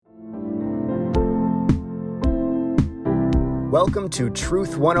Welcome to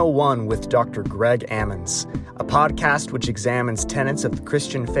Truth 101 with Dr. Greg Ammons, a podcast which examines tenets of the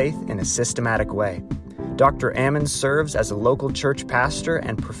Christian faith in a systematic way. Dr. Ammons serves as a local church pastor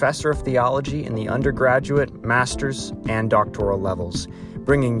and professor of theology in the undergraduate, master's, and doctoral levels,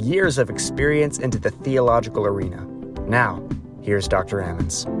 bringing years of experience into the theological arena. Now, here's Dr.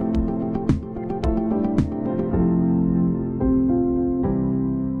 Ammons.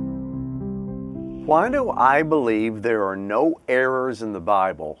 Why do I believe there are no errors in the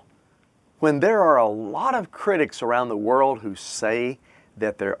Bible when there are a lot of critics around the world who say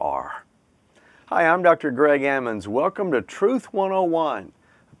that there are? Hi, I'm Dr. Greg Ammons. Welcome to Truth 101,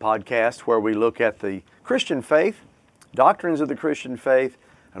 a podcast where we look at the Christian faith, doctrines of the Christian faith,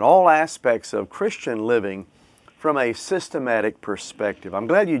 and all aspects of Christian living from a systematic perspective. I'm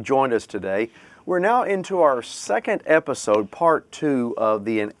glad you joined us today. We're now into our second episode, part 2 of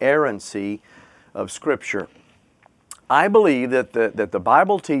the Inerrancy of Scripture. I believe that the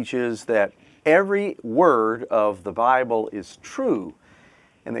Bible teaches that every word of the Bible is true,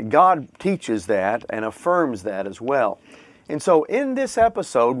 and that God teaches that and affirms that as well. And so in this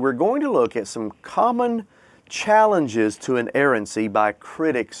episode, we're going to look at some common challenges to inerrancy by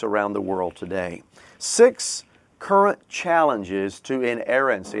critics around the world today. 6 current challenges to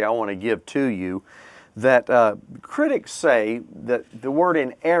inerrancy I want to give to you that critics say that the word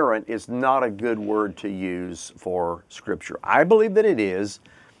inerrant is not a good word to use for Scripture. I believe that it is,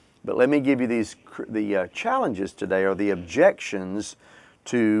 but let me give you the challenges today, or the objections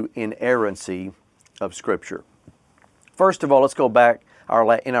to inerrancy of Scripture. First of all, let's go back.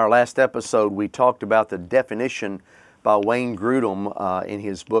 In our last episode, we talked about the definition by Wayne Grudem in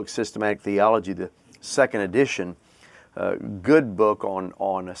his book, Systematic Theology, the second edition. Good book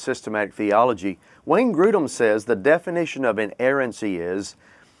on systematic theology. Wayne Grudem says the definition of inerrancy is,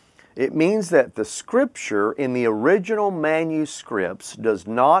 it means that the Scripture in the original manuscripts does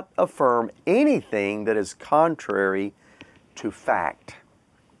not affirm anything that is contrary to fact.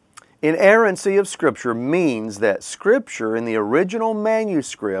 Inerrancy of Scripture means that Scripture in the original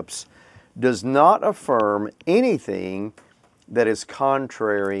manuscripts does not affirm anything that is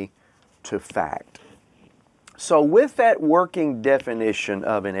contrary to fact. So with that working definition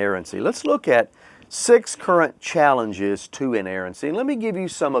of inerrancy, let's look at 6 current challenges to inerrancy. And let me give you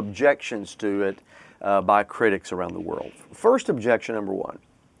some objections to it by critics around the world. First objection, number 1.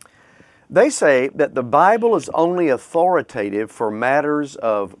 They say that the Bible is only authoritative for matters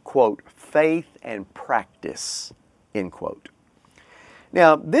of, quote, faith and practice, end quote.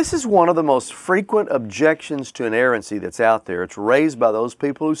 Now, this is one of the most frequent objections to inerrancy that's out there. It's raised by those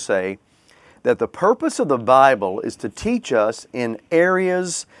people who say that the purpose of the Bible is to teach us in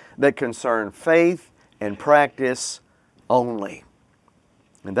areas that concern faith and practice only.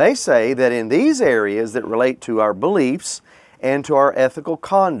 And they say that in these areas that relate to our beliefs and to our ethical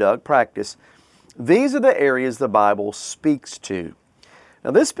conduct practice, these are the areas the Bible speaks to.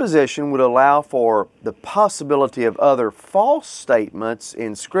 Now, this position would allow for the possibility of other false statements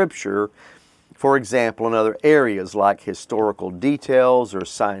in Scripture, for example, in other areas like historical details or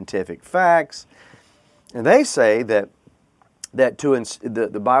scientific facts. And they say that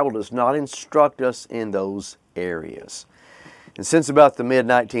the Bible does not instruct us in those areas. And since about the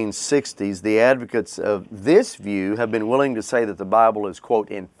mid-1960s, the advocates of this view have been willing to say that the Bible is, quote,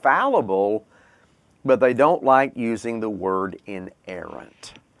 infallible, but they don't like using the word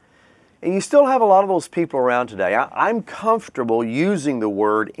inerrant. And you still have a lot of those people around today. I'm comfortable using the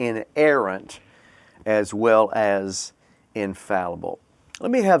word inerrant as well as infallible.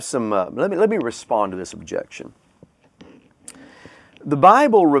 Let me have some. Let me respond to this objection. The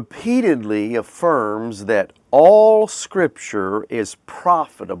Bible repeatedly affirms that all Scripture is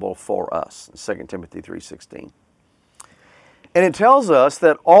profitable for us. 2 Timothy 3:16. And it tells us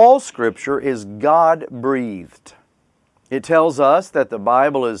that all Scripture is God-breathed. It tells us that the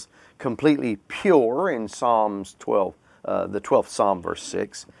Bible is completely pure in Psalms 12, the 12th Psalm, verse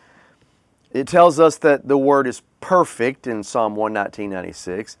 6. It tells us that the Word is perfect in Psalm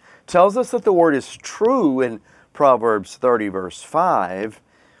 119:96. It tells us that the Word is true in Proverbs 30, verse 5.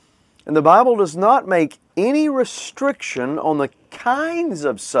 And the Bible does not make any restriction on the kinds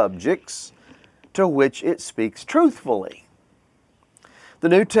of subjects to which it speaks truthfully. The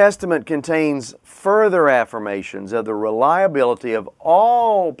New Testament contains further affirmations of the reliability of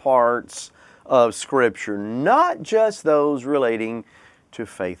all parts of Scripture, not just those relating to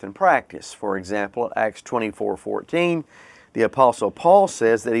faith and practice. For example, Acts 24:14, the Apostle Paul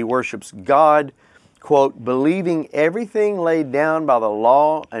says that he worships God, quote, believing everything laid down by the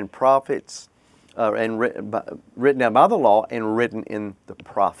law and prophets, written down by the law and written in the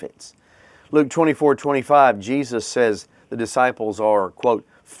prophets. Luke 24:25, Jesus says, the disciples are, quote,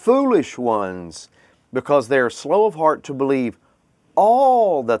 foolish ones, because they are slow of heart to believe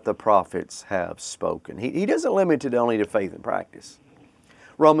all that the prophets have spoken. He doesn't limit it only to faith and practice.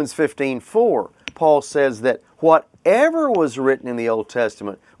 Romans 15:4, Paul says that whatever was written in the Old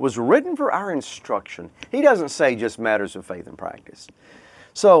Testament was written for our instruction. He doesn't say just matters of faith and practice.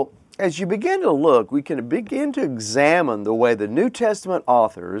 So, as you begin to look, we can begin to examine the way the New Testament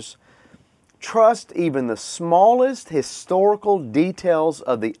authors trust even the smallest historical details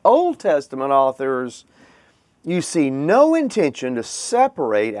of the Old Testament authors. You see no intention to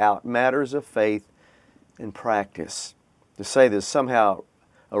separate out matters of faith and practice. To say there's somehow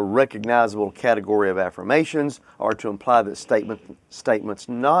a recognizable category of affirmations, or to imply that statements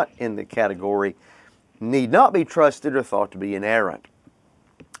not in the category need not be trusted or thought to be inerrant.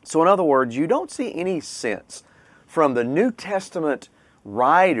 So in other words, you don't see any sense from the New Testament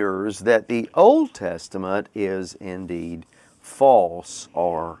writers that the Old Testament is indeed false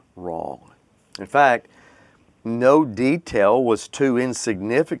or wrong. In fact, no detail was too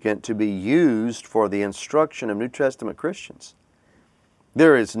insignificant to be used for the instruction of New Testament Christians.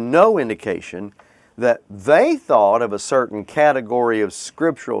 There is no indication that they thought of a certain category of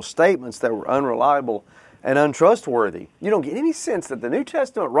scriptural statements that were unreliable and untrustworthy. You don't get any sense that the New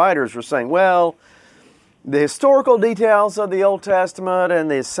Testament writers were saying, well, the historical details of the Old Testament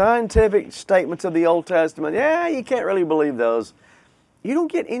and the scientific statements of the Old Testament, you can't really believe those. You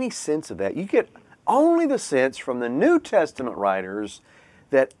don't get any sense of that. You get only the sense from the New Testament writers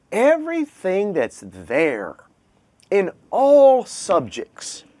that everything that's there in all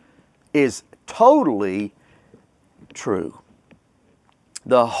subjects is totally true.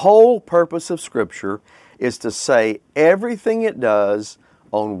 The whole purpose of Scripture is to say everything it does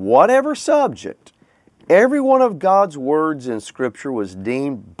on whatever subject. Every one of God's words in Scripture was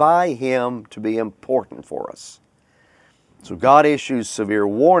deemed by Him to be important for us. So God issues severe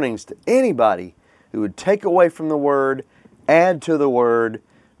warnings to anybody who would take away from the Word, add to the Word.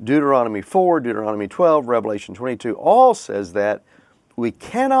 Deuteronomy 4, Deuteronomy 12, Revelation 22 all says that we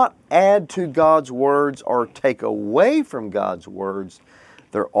cannot add to God's words or take away from God's words.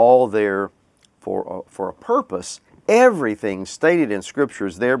 They're all there for a purpose. Everything stated in Scripture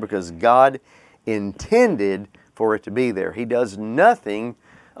is there because God intended for it to be there. He does nothing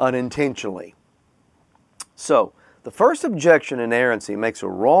unintentionally. So, the first objection, inerrancy, makes a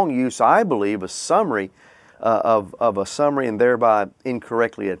wrong use, I believe, of a summary and thereby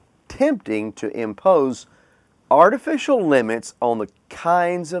incorrectly attempting to impose artificial limits on the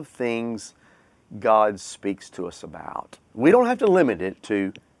kinds of things God speaks to us about. We don't have to limit it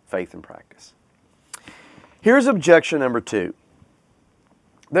to faith and practice. Here's objection number 2.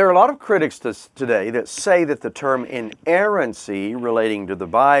 There are a lot of critics today that say that the term inerrancy relating to the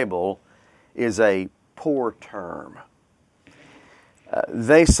Bible is a poor term.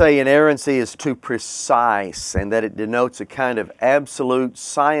 They say inerrancy is too precise and that it denotes a kind of absolute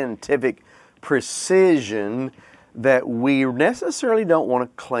scientific precision that we necessarily don't want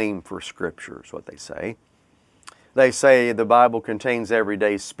to claim for Scripture, is what they say. They say the Bible contains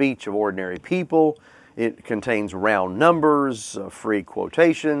everyday speech of ordinary people. It contains round numbers, free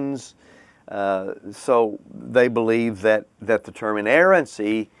quotations. So they believe that the term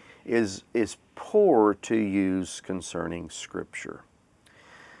inerrancy is poor to use concerning Scripture.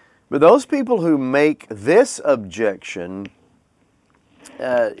 But those people who make this objection,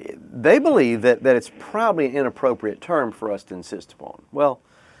 they believe that it's probably an inappropriate term for us to insist upon. Well,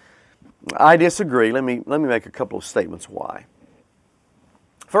 I disagree. Let me make a couple of statements why.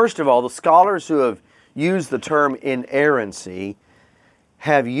 First of all, the scholars who have used the term inerrancy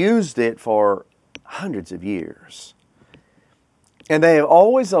have used it for hundreds of years. And they have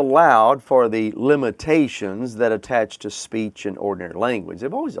always allowed for the limitations that attach to speech and ordinary language.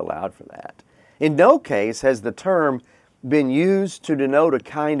 They've always allowed for that. In no case has the term been used to denote a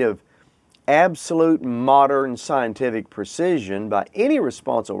kind of absolute modern scientific precision by any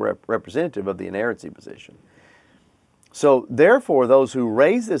responsible representative of the inerrancy position. So therefore, those who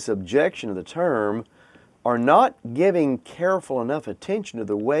raise this objection to the term are not giving careful enough attention to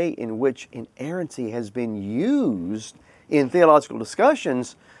the way in which inerrancy has been used in theological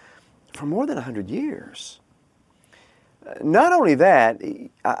discussions for more than 100 years. Not only that,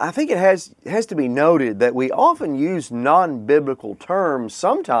 I think it has to be noted that we often use non-biblical terms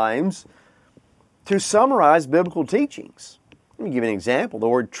sometimes to summarize biblical teachings. Let me give you an example. The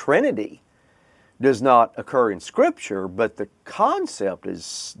word Trinity does not occur in Scripture, but the concept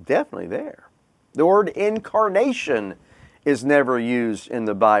is definitely there. The word incarnation is never used in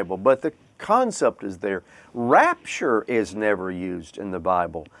the Bible, but the concept is there. Rapture is never used in the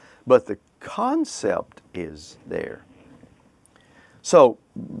Bible, but the concept is there. So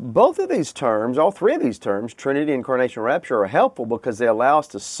both of these terms, all three of these terms, Trinity, Incarnation, Rapture, are helpful because they allow us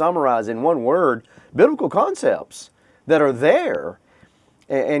to summarize in one word biblical concepts that are there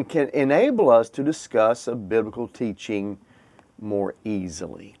and can enable us to discuss a biblical teaching more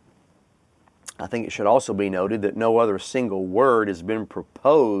easily. I think it should also be noted that no other single word has been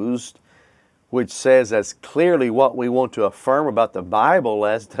proposed which says as clearly what we want to affirm about the Bible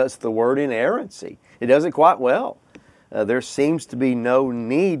as does the word inerrancy. It does it quite well. There seems to be no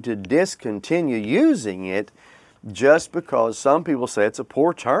need to discontinue using it just because some people say it's a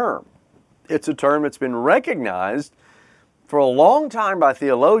poor term. It's a term that's been recognized for a long time by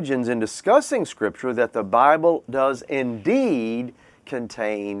theologians in discussing Scripture that the Bible does indeed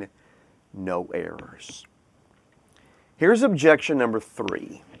contain no errors. Here's objection number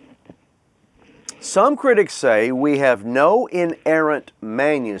 3. Some critics say we have no inerrant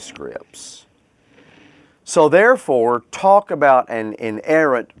manuscripts. So therefore, talk about an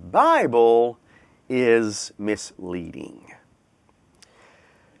inerrant Bible is misleading.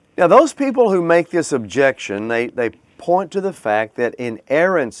 Now those people who make this objection, they point to the fact that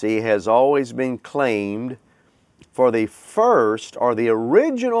inerrancy has always been claimed for the first or the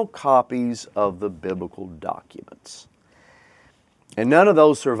original copies of the biblical documents. And none of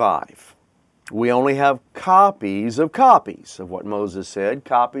those survive. We only have copies of what Moses said,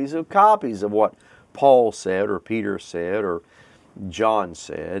 copies of what Paul said or Peter said or John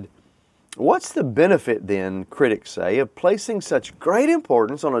said. What's the benefit then, critics say, of placing such great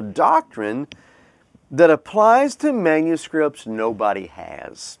importance on a doctrine that applies to manuscripts nobody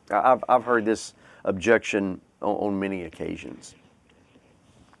has? I've heard this objection on many occasions.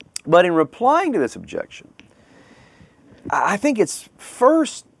 But in replying to this objection, I think it's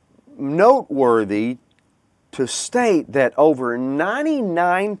first noteworthy to state that over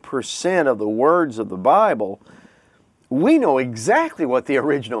 99% of the words of the Bible, we know exactly what the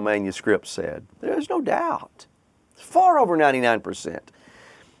original manuscript said. There's no doubt. Far over 99%.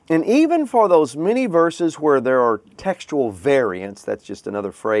 And even for those many verses where there are textual variants, that's just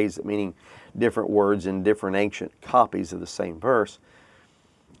another phrase meaning different words in different ancient copies of the same verse,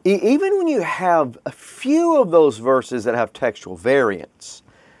 even when you have a few of those verses that have textual variants,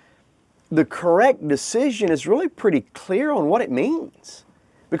 the correct decision is really pretty clear on what it means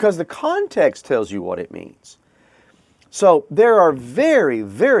because the context tells you what it means. So there are very,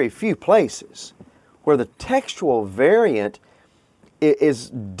 very few places where the textual variant is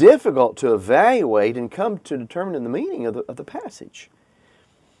difficult to evaluate and come to determine the meaning of the passage.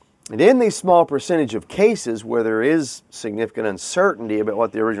 And in these small percentage of cases where there is significant uncertainty about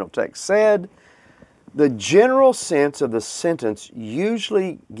what the original text said, the general sense of the sentence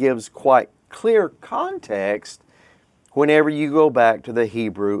usually gives quite clear context whenever you go back to the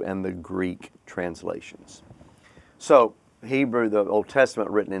Hebrew and the Greek translations. So, Hebrew, the Old Testament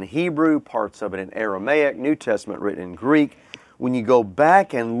written in Hebrew, parts of it in Aramaic, New Testament written in Greek. When you go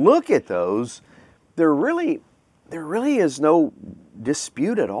back and look at those, there really is no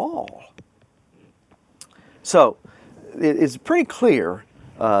dispute at all. So, it's pretty clear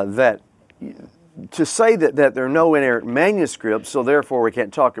that to say that there are no inerrant manuscripts, so therefore we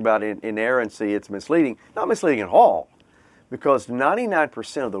can't talk about inerrancy, it's misleading. Not misleading at all, because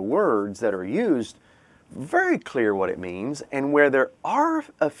 99% of the words that are used, very clear what it means, and where there are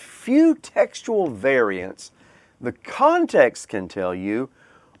a few textual variants, the context can tell you,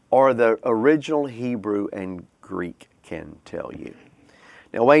 or the original Hebrew and Greek can tell you.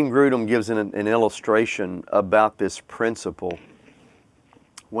 Now, Wayne Grudem gives an illustration about this principle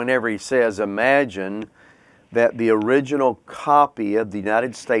whenever he says, imagine that the original copy of the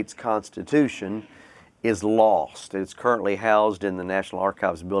United States Constitution is lost. It's currently housed in the National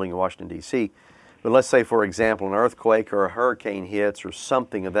Archives building in Washington, D.C. But let's say, for example, an earthquake or a hurricane hits or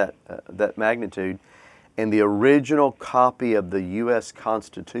something of that magnitude, and the original copy of the U.S.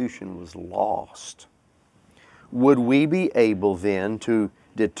 Constitution was lost. Would we be able then to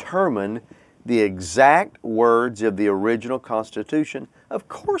determine the exact words of the original Constitution? Of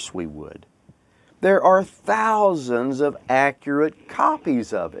course we would. There are thousands of accurate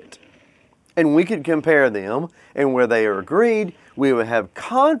copies of it. And we could compare them, and where they are agreed, we would have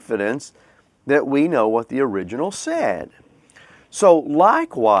confidence that we know what the original said. So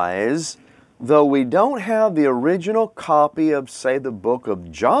likewise, though we don't have the original copy of, say, the book of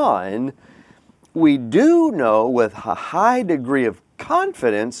John, we do know with a high degree of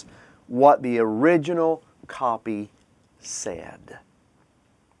confidence what the original copy said.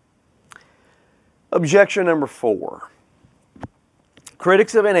 Objection number 4.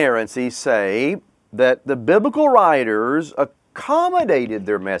 Critics of inerrancy say that the biblical writers accommodated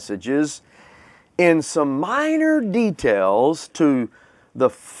their messages in some minor details to the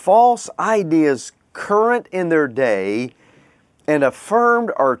false ideas current in their day and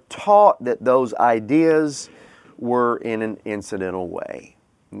affirmed or taught that those ideas were in an incidental way.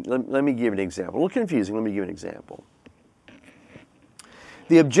 Let me give an example. A little confusing. Let me give you an example.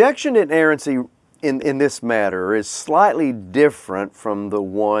 The objection to inerrancy in this matter is slightly different from the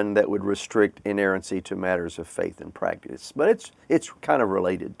one that would restrict inerrancy to matters of faith and practice, but it's kind of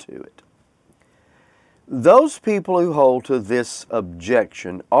related to it. Those people who hold to this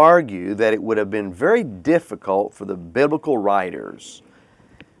objection argue that it would have been very difficult for the biblical writers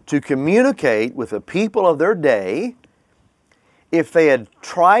to communicate with the people of their day if they had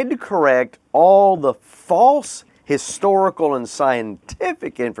tried to correct all the false historical and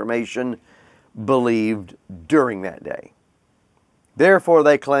scientific information believed during that day. Therefore,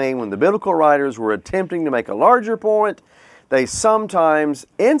 they claim when the biblical writers were attempting to make a larger point, they sometimes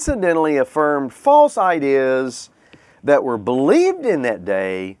incidentally affirmed false ideas that were believed in that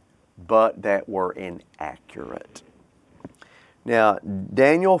day, but that were inaccurate. Now,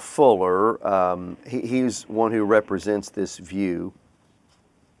 Daniel Fuller, he's one who represents this view.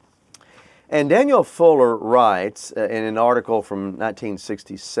 And Daniel Fuller writes in an article from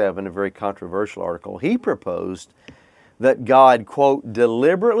 1967, a very controversial article, he proposed that God, quote,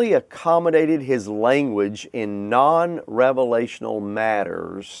 deliberately accommodated His language in non-revelational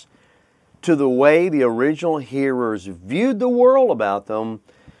matters to the way the original hearers viewed the world about them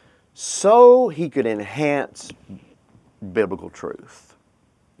so He could enhance biblical truth.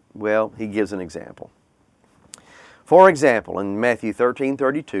 Well, he gives an example. For example, in Matthew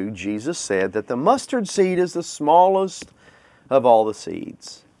 13:32, Jesus said that the mustard seed is the smallest of all the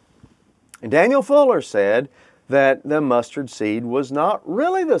seeds. And Daniel Fuller said that the mustard seed was not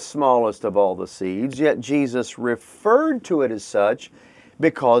really the smallest of all the seeds, yet Jesus referred to it as such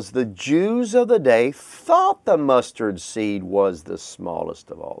because the Jews of the day thought the mustard seed was the smallest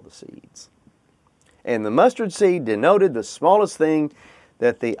of all the seeds. And the mustard seed denoted the smallest thing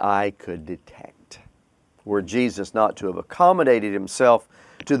that the eye could detect. Were Jesus not to have accommodated Himself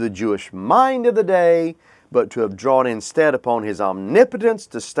to the Jewish mind of the day, but to have drawn instead upon His omnipotence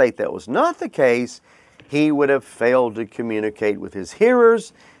to state that was not the case, He would have failed to communicate with His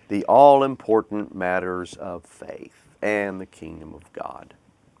hearers the all-important matters of faith and the kingdom of God.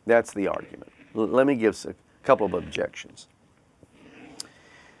 That's the argument. Let me give a couple of objections.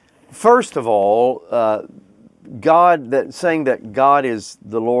 First of all, saying that God is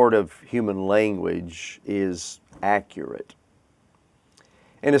the Lord of human language is accurate.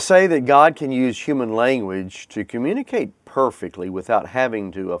 And to say that God can use human language to communicate perfectly without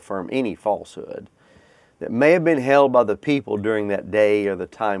having to affirm any falsehood that may have been held by the people during that day or the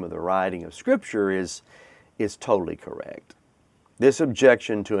time of the writing of Scripture is totally correct. This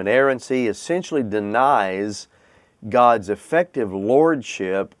objection to inerrancy essentially denies God's effective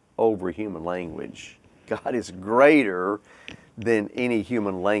lordship over human language. God is greater than any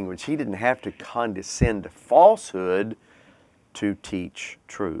human language. He didn't have to condescend to falsehood to teach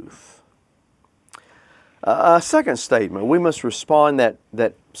truth. A second statement, we must respond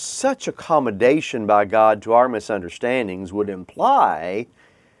that such accommodation by God to our misunderstandings would imply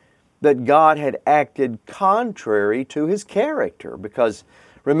that God had acted contrary to His character. Because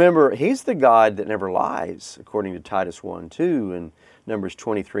remember, He's the God that never lies, according to Titus 1:2 and Numbers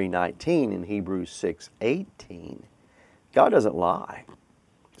 23:19 and Hebrews 6:18. God doesn't lie.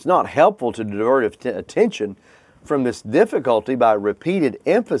 It's not helpful to divert attention from this difficulty by repeated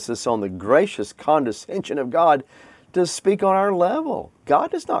emphasis on the gracious condescension of God to speak on our level.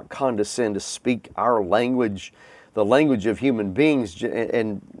 God does not condescend to speak our language, the language of human beings,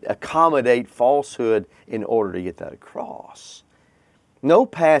 and accommodate falsehood in order to get that across. No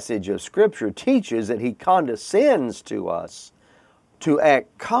passage of Scripture teaches that He condescends to us to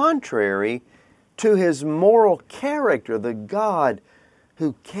act contrary to His moral character, the God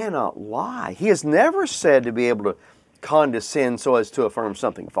who cannot lie. He is never said to be able to condescend so as to affirm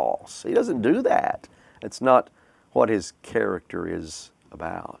something false. He doesn't do that. It's not what His character is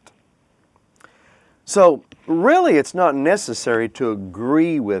about. So, really, it's not necessary to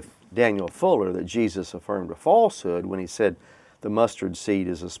agree with Daniel Fuller that Jesus affirmed a falsehood when He said the mustard seed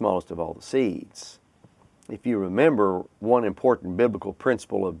is the smallest of all the seeds. If you remember, one important biblical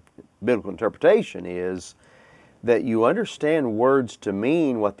principle of biblical interpretation is that you understand words to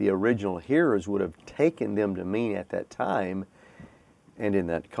mean what the original hearers would have taken them to mean at that time and in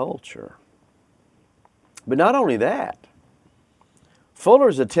that culture. But not only that,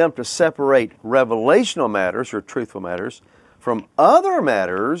 Fuller's attempt to separate revelational matters or truthful matters from other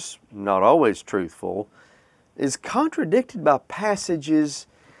matters, not always truthful, is contradicted by passages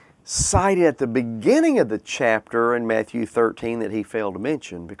cited at the beginning of the chapter in Matthew 13 that he failed to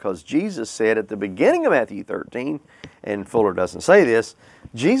mention, because Jesus said at the beginning of Matthew 13, and Fuller doesn't say this,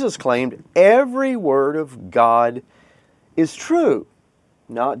 Jesus claimed every word of God is true,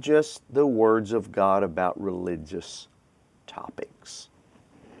 not just the words of God about religious topics.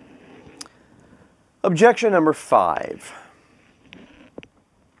 Objection number 5.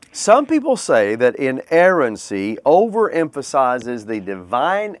 Some people say that inerrancy overemphasizes the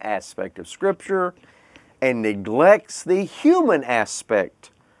divine aspect of Scripture and neglects the human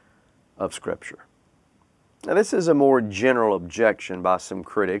aspect of Scripture. Now, this is a more general objection by some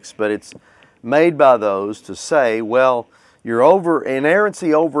critics, but it's made by those to say, well, inerrancy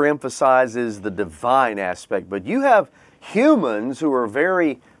overemphasizes the divine aspect, but you have humans who are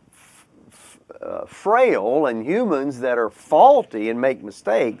very frail and humans that are faulty and make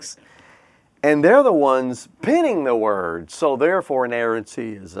mistakes, and they're the ones penning the word, so therefore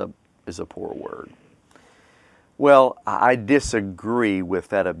inerrancy is a poor word. Well, I disagree with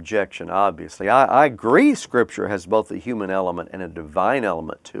that objection, obviously. I agree Scripture has both a human element and a divine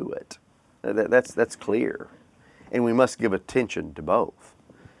element to it. That's clear, and we must give attention to both.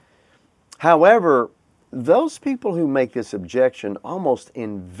 However, those people who make this objection almost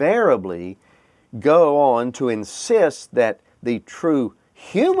invariably go on to insist that the true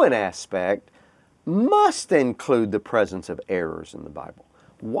human aspect must include the presence of errors in the Bible.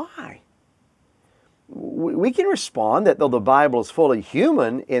 Why? We can respond that though the Bible is fully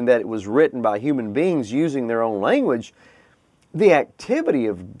human in that it was written by human beings using their own language, the activity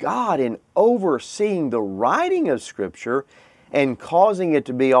of God in overseeing the writing of Scripture and causing it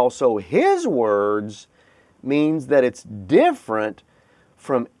to be also His words means that it's different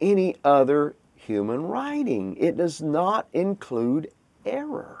from any other human writing. It does not include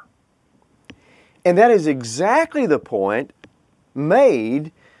error. And that is exactly the point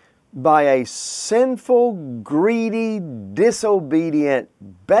made by a sinful, greedy, disobedient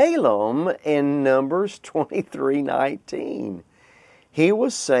Balaam in Numbers 23:19. He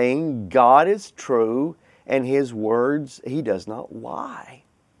was saying God is true and His words, He does not lie.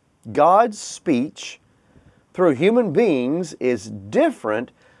 God's speech through human beings is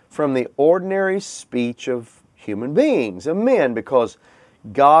different from the ordinary speech of human beings, of men, because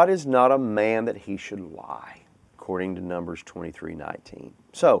God is not a man that He should lie, according to Numbers 23:19.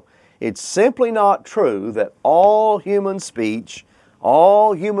 So, it's simply not true that all human speech,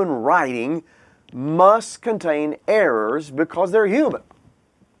 all human writing must contain errors because they're human.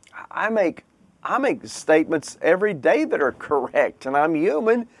 I make statements every day that are correct, and I'm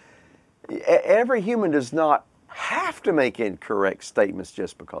human. Every human does not have to make incorrect statements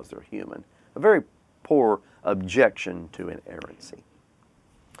just because they're human. A very poor objection to inerrancy.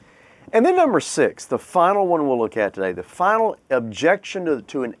 And then number 6, the final one we'll look at today, the final objection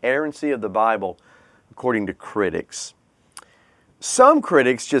to inerrancy of the Bible, according to critics. Some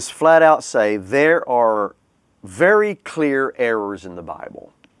critics just flat out say there are very clear errors in the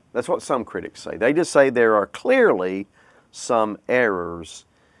Bible. That's what some critics say. They just say there are clearly some errors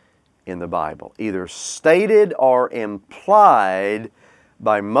in the Bible, either stated or implied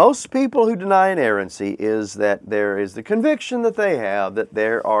by most people who deny inerrancy, is that there is the conviction that they have that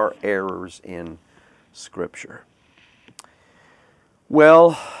there are errors in Scripture.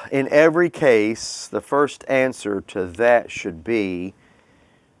 Well, in every case, the first answer to that should be,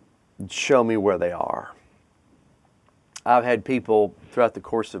 show me where they are. I've had people throughout the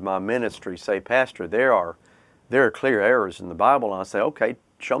course of my ministry say, Pastor, there are clear errors in the Bible. And I say, okay,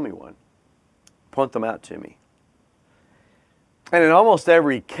 show me one. Point them out to me. And in almost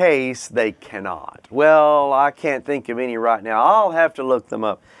every case, they cannot. Well, I can't think of any right now. I'll have to look them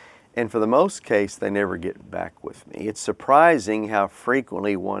up. And for the most case, they never get back with me. It's surprising how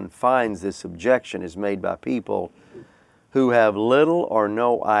frequently one finds this objection is made by people who have little or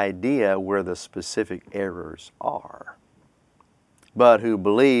no idea where the specific errors are, but who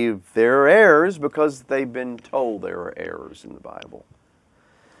believe there are errors because they've been told there are errors in the Bible.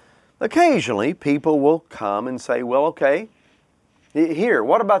 Occasionally, people will come and say, well, okay, here,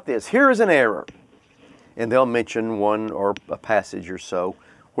 what about this? Here is an error. And they'll mention one or a passage or so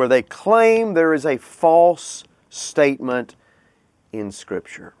where they claim there is a false statement in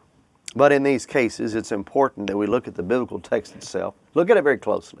Scripture. But in these cases, it's important that we look at the biblical text itself, look at it very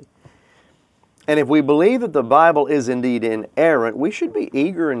closely. And if we believe that the Bible is indeed inerrant, we should be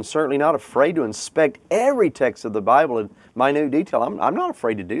eager and certainly not afraid to inspect every text of the Bible in minute detail. I'm not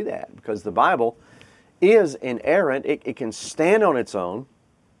afraid to do that because the Bible is inerrant. It can stand on its own.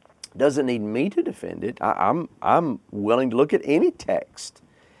 Doesn't need me to defend it. I'm willing to look at any text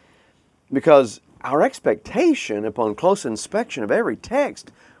because our expectation upon close inspection of every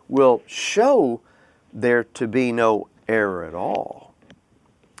text will show there to be no error at all.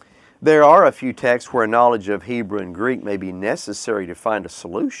 There are a few texts where a knowledge of Hebrew and Greek may be necessary to find a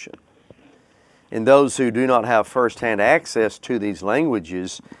solution. And those who do not have first-hand access to these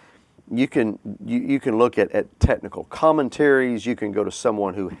languages, you can look at technical commentaries, you can go to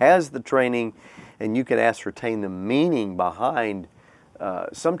someone who has the training, and you can ascertain the meaning behind.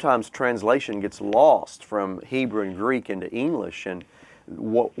 Sometimes translation gets lost from Hebrew and Greek into English, and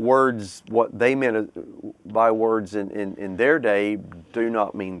what they meant by words in their day do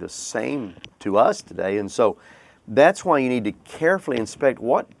not mean the same to us today. And so that's why you need to carefully inspect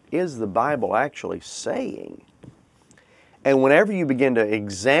what is the Bible actually saying. And whenever you begin to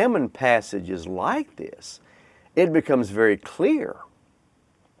examine passages like this, it becomes very clear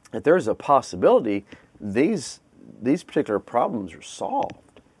that there's a possibility these particular problems are solved.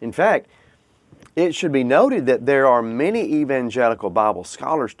 In fact, it should be noted that there are many evangelical Bible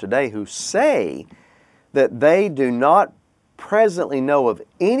scholars today who say that they do not presently know of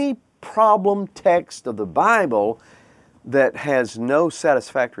any problem text of the Bible that has no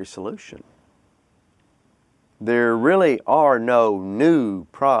satisfactory solution. There really are no new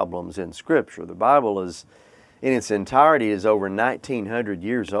problems in Scripture. The Bible is, in its entirety, is over 1,900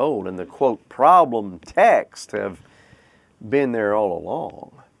 years old, and the, quote, problem text have been there all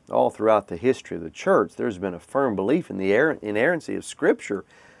along. All throughout the history of the church, there's been a firm belief in the inerrancy of Scripture,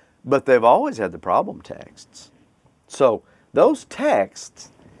 but they've always had the problem texts. So those texts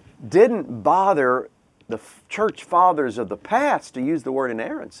didn't bother the church fathers of the past to use the word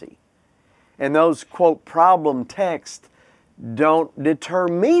inerrancy. And those, quote, problem texts don't deter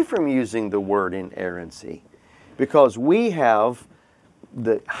me from using the word inerrancy, because we have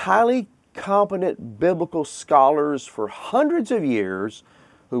the highly competent biblical scholars for hundreds of years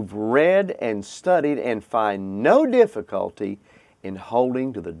who've read and studied and find no difficulty in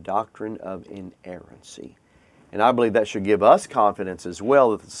holding to the doctrine of inerrancy. And I believe that should give us confidence as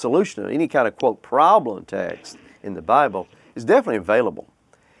well that the solution to any kind of, quote, problem text in the Bible is definitely available,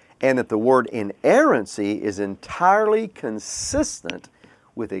 and that the word inerrancy is entirely consistent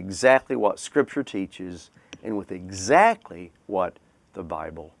with exactly what Scripture teaches and with exactly what the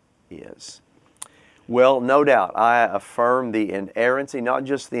Bible is. Well, no doubt, I affirm the inerrancy, not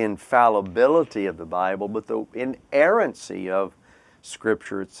just the infallibility of the Bible, but the inerrancy of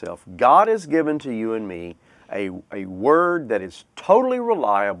Scripture itself. God has given to you and me a word that is totally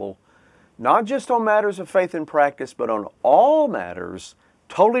reliable, not just on matters of faith and practice, but on all matters,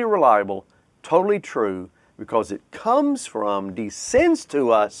 totally reliable, totally true, because it comes from, descends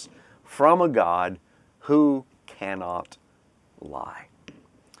to us from a God who cannot lie.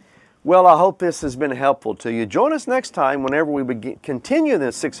 Well, I hope this has been helpful to you. Join us next time whenever we continue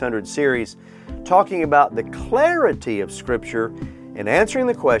this 600 series talking about the clarity of Scripture and answering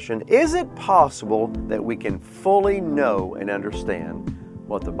the question, is it possible that we can fully know and understand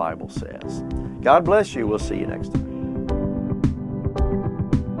what the Bible says? God bless you. We'll see you next time.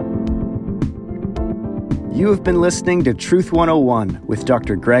 You have been listening to Truth 101 with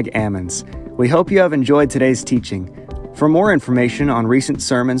Dr. Greg Ammons. We hope you have enjoyed today's teaching. For more information on recent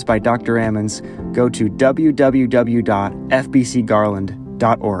sermons by Dr. Ammons, go to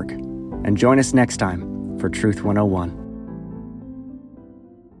www.fbcgarland.org and join us next time for Truth 101.